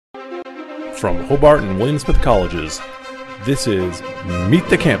From Hobart and William Smith Colleges, this is Meet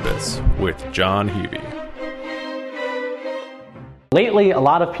the Campus with John Heavey. Lately, a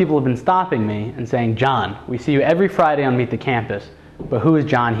lot of people have been stopping me and saying, John, we see you every Friday on Meet the Campus, but who is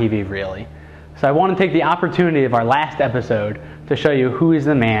John Heavey really? So I want to take the opportunity of our last episode to show you who is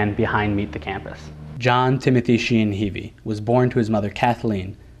the man behind Meet the Campus. John Timothy Sheehan Heavey was born to his mother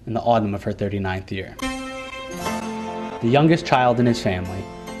Kathleen in the autumn of her 39th year. The youngest child in his family,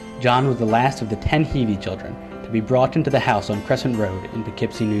 John was the last of the 10 Heavey children to be brought into the house on Crescent Road in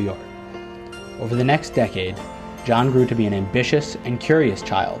Poughkeepsie, New York. Over the next decade, John grew to be an ambitious and curious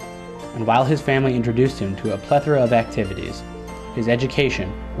child, and while his family introduced him to a plethora of activities, his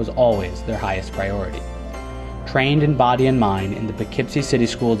education was always their highest priority. Trained in body and mind in the Poughkeepsie City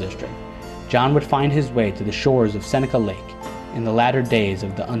School District, John would find his way to the shores of Seneca Lake in the latter days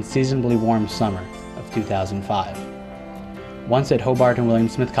of the unseasonably warm summer of 2005. Once at Hobart and William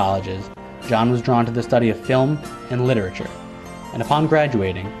Smith Colleges, John was drawn to the study of film and literature, and upon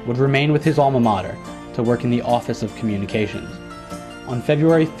graduating, would remain with his alma mater to work in the Office of Communications. On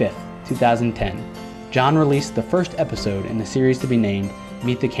February 5th, 2010, John released the first episode in the series to be named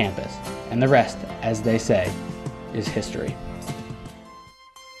Meet the Campus, and the rest, as they say, is history.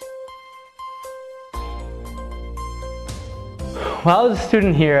 While I was a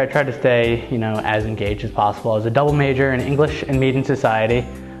student here, I tried to stay, as engaged as possible. I was a double major in English and Media Society.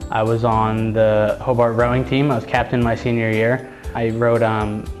 I was on the Hobart rowing team. I was captain my senior year. I wrote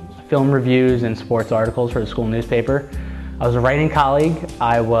film reviews and sports articles for the school newspaper. I was a writing colleague.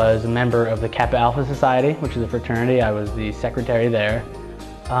 I was a member of the Kappa Alpha Society, which is a fraternity. I was the secretary there.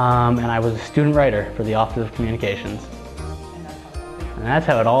 And I was a student writer for the Office of Communications. And that's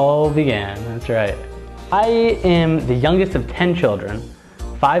how it all began, that's right. I am the youngest of 10 children,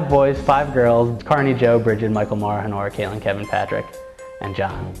 5 boys, 5 girls, Carney, Joe, Bridget, Michael, Mara, Honora, Caitlin, Kevin, Patrick, and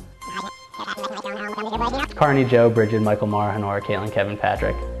John. Carney, Joe, Bridget, Michael, Mara, Honora, Caitlin, Kevin,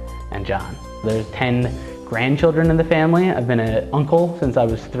 Patrick, and John. There's 10 grandchildren in the family. I've been an uncle since I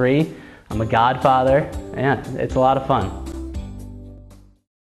was 3. I'm a godfather. Yeah, it's a lot of fun.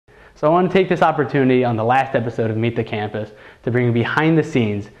 So I want to take this opportunity on the last episode of Meet the Campus to bring you behind the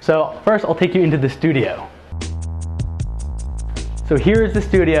scenes. So first I'll take you into the studio. So here is the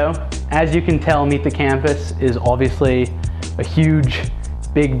studio. As you can tell, Meet the Campus is obviously a huge,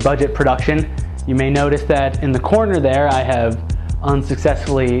 big budget production. You may notice that in the corner there I have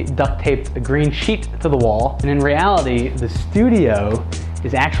unsuccessfully duct taped a green sheet to the wall. And in reality, the studio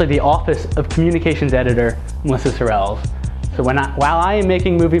is actually the Office of Communications editor, Melissa Sorrells. So while I am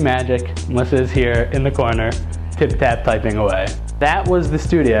making movie magic, Melissa is here in the corner, tip-tap typing away. That was the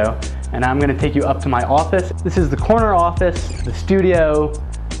studio, and I'm gonna take you up to my office. This is the corner office, the studio,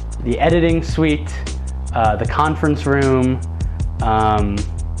 the editing suite, the conference room,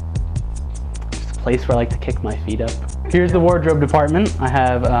 just a place where I like to kick my feet up. Here's the wardrobe department. I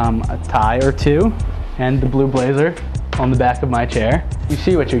have a tie or 2 and the blue blazer on the back of my chair. You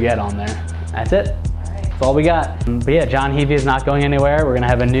see what you get on there. That's it. That's all we got. But yeah, John Heavey is not going anywhere. We're gonna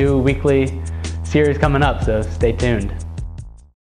have a new weekly series coming up, so stay tuned.